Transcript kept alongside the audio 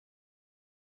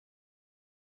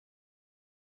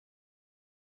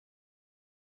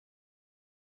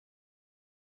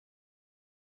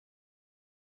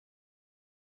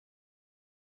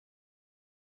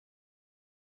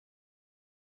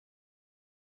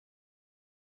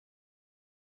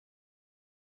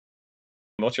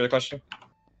What's your other question?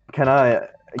 Can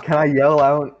I yell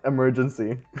out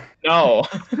emergency? No,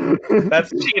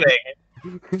 that's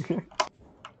cheating.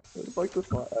 What the fuck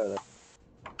this one?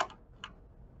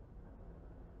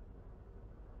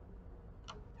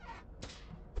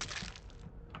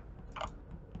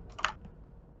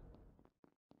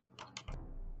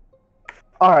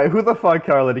 Alright, who the fuck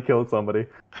already killed somebody?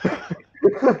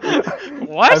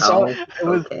 What? It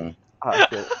was. Okay. Oh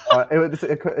shit.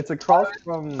 It's across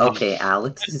from. Okay,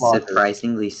 Alex is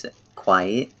surprisingly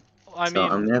quiet, I so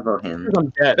I'm mean, gonna vote him. I'm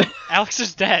dead. Alex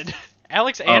is dead.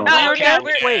 Alex and Oh. Alex? Yeah,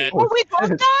 Wait. Oh, we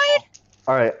both died?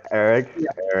 Alright, Eric.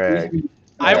 Eric.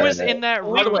 I was in that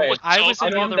room. By the way, I was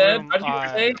in the other dead. room. How'd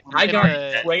you say? I in got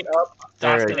the straight up.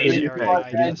 documentation Eric, area, I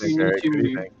Eric, guess. Eric, what do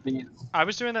you think? I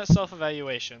was doing that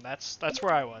self-evaluation. That's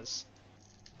where I was.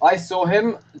 I saw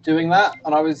him doing that,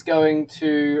 and I was going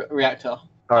to reactor.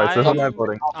 Alright, so who am I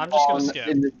voting? I'm just gonna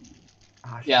skip.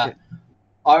 Ah, Yeah. shit.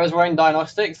 I was wearing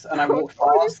diagnostics, and I walked Why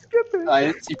are you past. skipping? I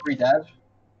didn't see Bree dead.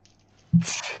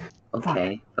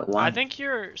 Okay, but why? I think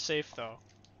you're safe though.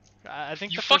 I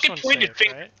think You the first fucking one's pointed safe,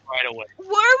 finger right? right away. Where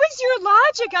was your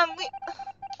logic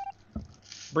on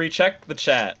Bree, check the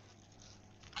chat.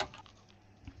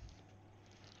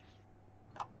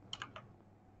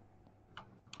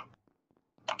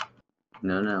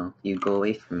 No, you go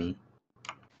away from me.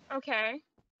 Okay.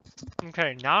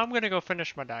 Okay, now I'm gonna go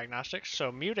finish my diagnostics,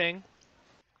 so muting.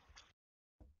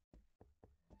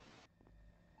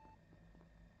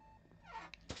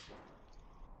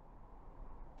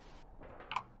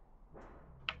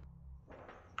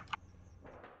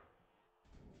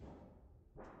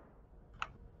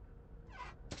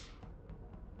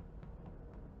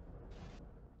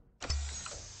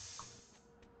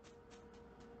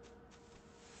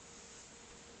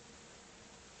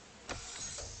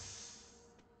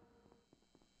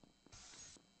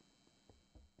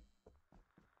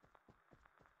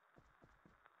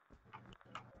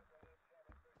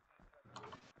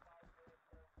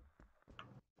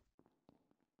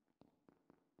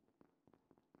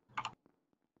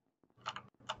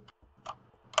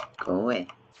 Go away.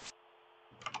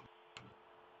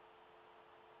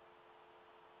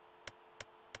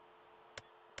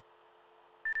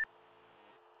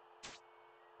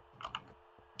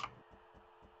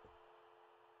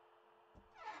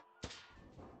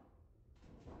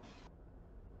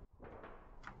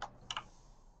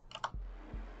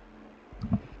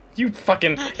 You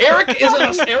fucking Eric is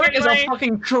a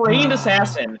fucking trained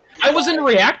assassin. I was in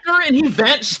reactor and he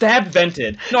stabbed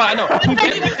vented. No, I know. He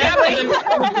stabbed and then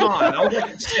was gone. I was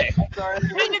like sick. Sorry.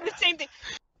 I did the same thing.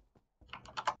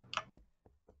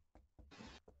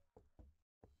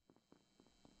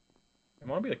 I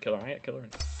want to be the killer. I ain't a killer.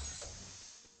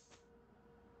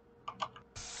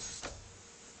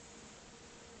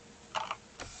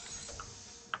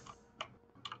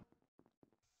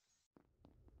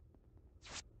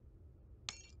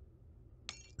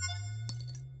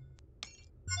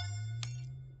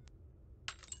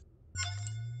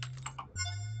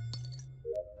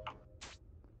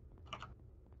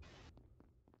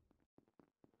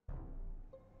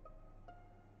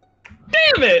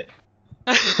 Damn it!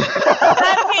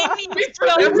 That made me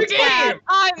so every sad. game.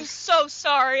 I'm so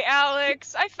sorry,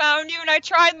 Alex. I found you and I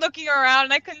tried looking around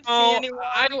and I couldn't see anyone.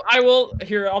 I will.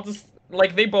 Here, I'll just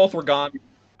like they both were gone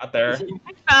out there.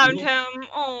 I found him.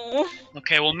 Oh.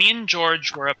 Okay, well, me and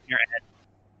George were up near Ed.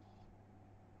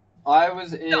 I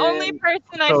was in. The only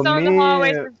person I So saw in the me,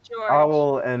 hallways was George.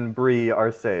 Owl and Bree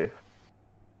are safe.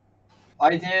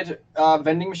 I did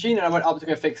vending machine, and I went up to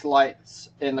go fix lights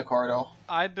in the corridor.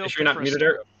 I built If you're not muted,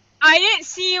 Eric. I didn't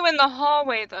see you in the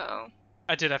hallway though.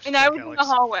 I did have to And I check, was in Alex. the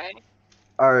hallway.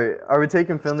 Alright, are we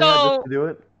taking Finley out just to do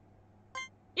it?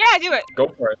 Yeah, do it. Go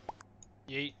for it.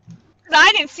 Yeet. Cause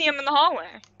I didn't see him in the hallway.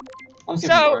 I'm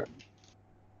skipping So- for it.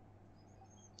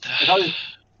 If I was-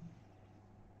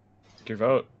 Take your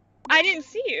vote. I didn't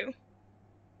see you.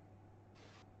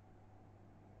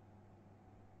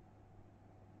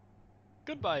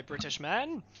 Goodbye, British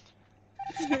man.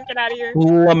 Get out of here.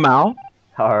 Lamau.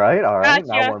 Alright, Gotcha.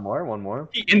 now one more.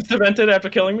 He insta-vented after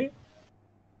killing me.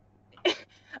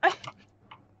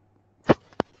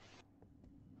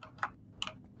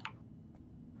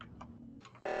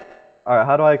 Alright,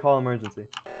 how do I call emergency?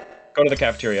 Go to the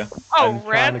cafeteria. Oh, I'm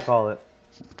trying to rip. call it.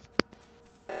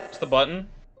 What's the button?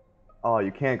 Oh,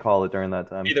 you can't call it during that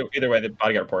time. Either way, the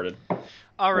body got reported.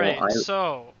 Alright, Well, I-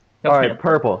 so Alright,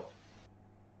 purple.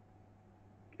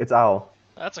 It's Owl.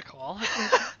 that's a call.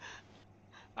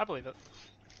 I believe it.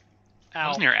 I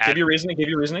was Ow. near Give Ed. you reasoning. Give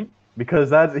you reasoning. Because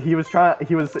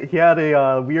he had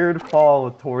a weird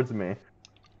fall towards me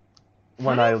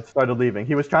when I started leaving.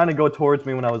 He was trying to go towards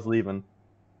me when I was leaving.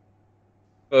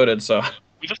 voted, so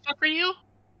Who the fuck are you?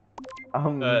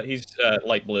 he's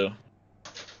light blue.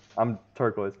 I'm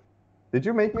turquoise. Did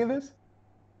you make me this?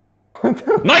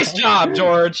 Nice job,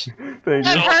 George! Thank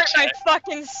That you. hurt my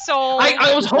fucking soul.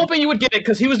 I was hoping you would get it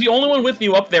because he was the only one with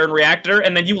you up there in reactor,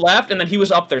 and then you left, and then he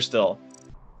was up there still.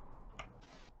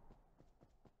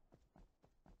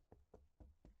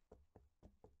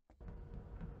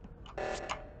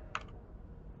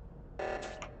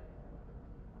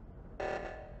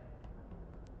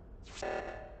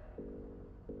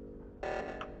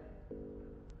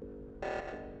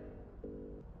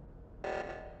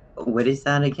 What is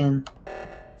that again?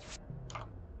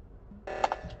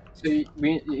 So you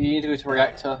need to go to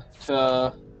reactor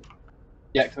to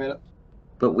deactivate it.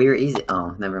 But where is it?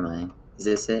 Oh, never mind. Is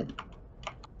this it?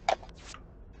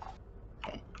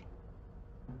 Okay.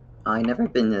 I've never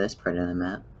been to this part of the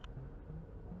map.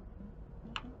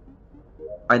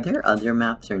 Are there other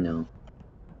maps or no?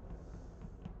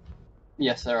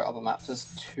 Yes, there are other maps. There's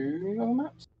 2 other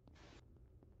maps.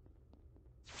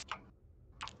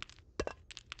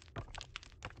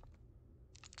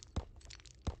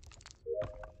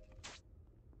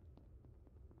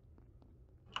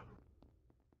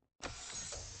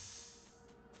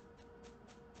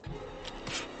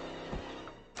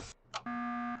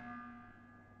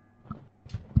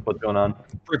 What's going on?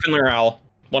 Finley or Owl.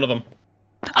 One of them.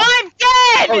 I'm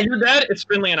dead! Oh, you're dead? It's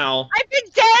Finley and Owl. I've been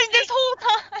dead this whole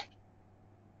time!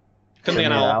 Finley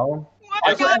and Owl. I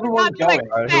What thought everyone was going.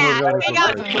 Alright, who was going They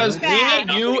got first? Because me,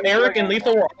 bad. you, Eric, and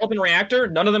Lethal were all up in reactor.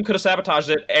 None of them could have sabotaged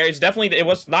it. It's definitely, it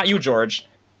was not you, George.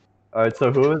 Alright,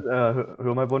 so who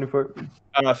am I voting for?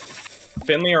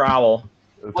 Finley or Owl.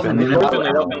 Finley?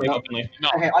 Finley. No.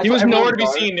 Okay, I He was thought nowhere everyone to be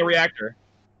was seen in the reactor.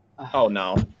 Oh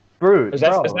no. Bruce, Is that-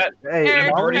 bro. is that- Hey,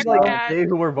 Eric, why don't you're you, like bad. say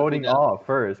who we're voting off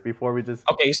first before we just...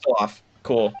 Okay, he's still off.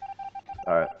 Cool.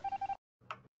 Alright.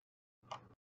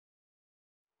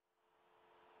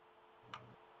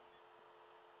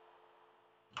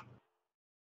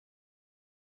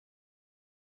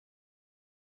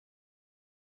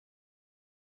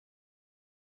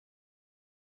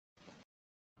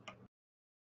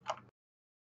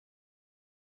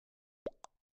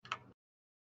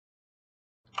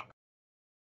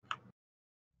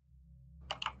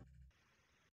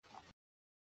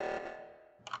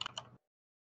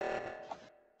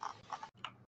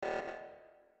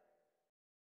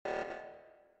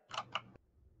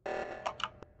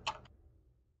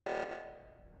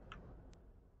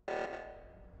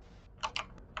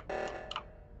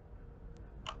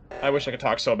 I wish I could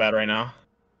talk so bad right now.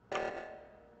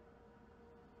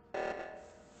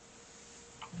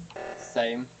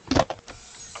 Same.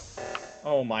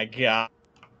 Oh my god.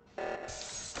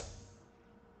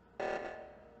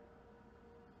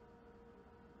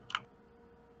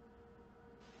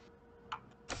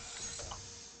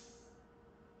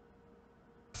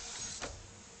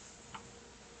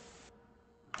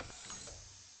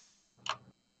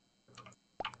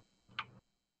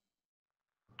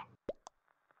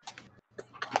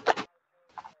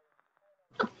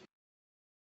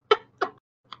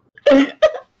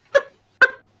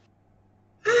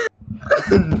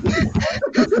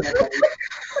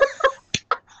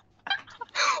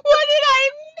 What did I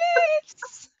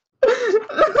miss?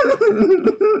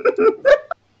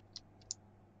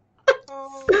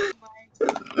 Oh my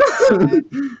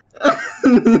god.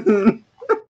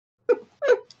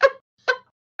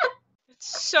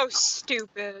 It's so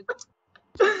stupid.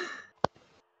 Oh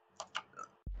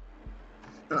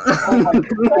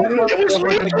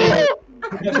my god.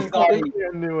 I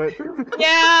knew it.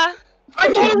 Yeah.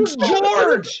 I thought it was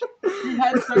George! He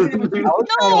had so many machines.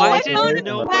 No, Why I did found it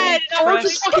no dead. I George was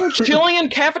was fucking chilling in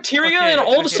cafeteria, Okay, and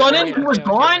all of a okay, sudden okay, he was okay,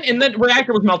 gone, okay. and the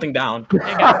reactor was melting down.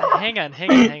 Hang on.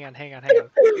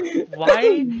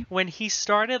 Why, when he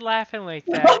started laughing like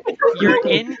that, you're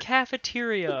in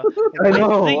cafeteria with I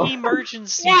know. the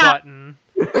emergency Yeah. button,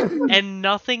 and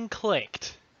nothing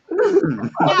clicked? Yeah,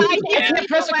 I I did. can't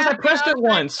press it because I pressed it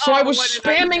once, so Oh, I was what did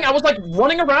I spamming, do? I was like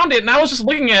running around it, and I was just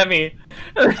looking at me.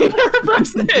 He never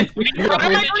pressed it! Why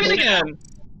am I green again?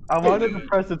 I wanted to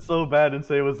press it so bad and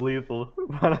say it was lethal,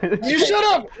 but I... You shut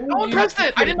up! No one pressed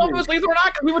it! I didn't know if it was lethal or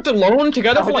not, because we were alone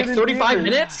together for like 35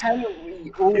 minutes.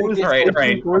 It was Alright, so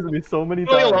alright. towards me so many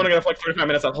Really times. alone together for like 35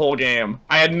 minutes that whole game.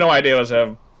 I had no idea it was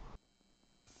him.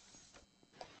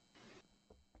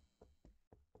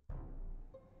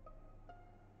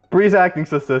 Bree's acting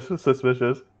suspicious. No,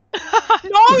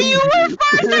 you were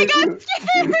first. I got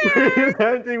scared. Bree's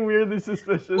acting weirdly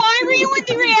suspicious. Why were you in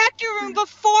the reactor room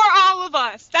before all of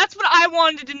us? That's what I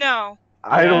wanted to know.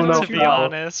 I don't know. To be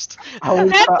honest. I was,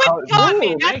 That's I, what taught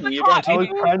me. Ooh, That's Maggie, what you're taught I was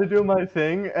me. trying to do my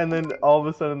thing, and then all of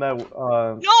a sudden that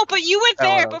No, but you went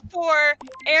there Hello. before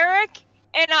Eric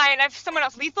and I have someone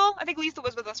else. Lethal? I think Lethal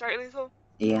was with us, right? Lethal?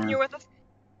 Yeah. You were with us?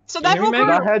 So Can that you hear whole me, group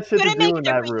Maggie? I had shit to couldn't do make in it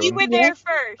there, that but you room. were there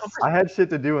first. I had shit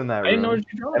to do in that I didn't know room.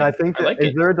 what you And I think I that, like is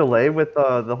it. there a delay with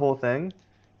the whole thing?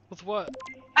 With what?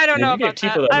 I don't Man, know you get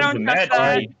about that. Tifa, that I was don't the trust mad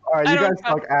that. cheat. Alright, I you don't guys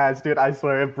trust- suck ass, dude. I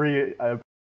swear. Bree,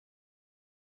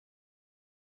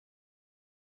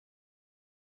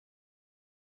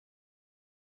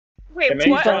 Wait, Hey,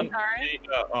 Maggie's what? on- Sorry.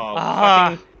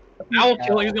 Ah. fucking. I will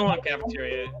kill you. He's going to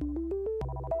cafeteria.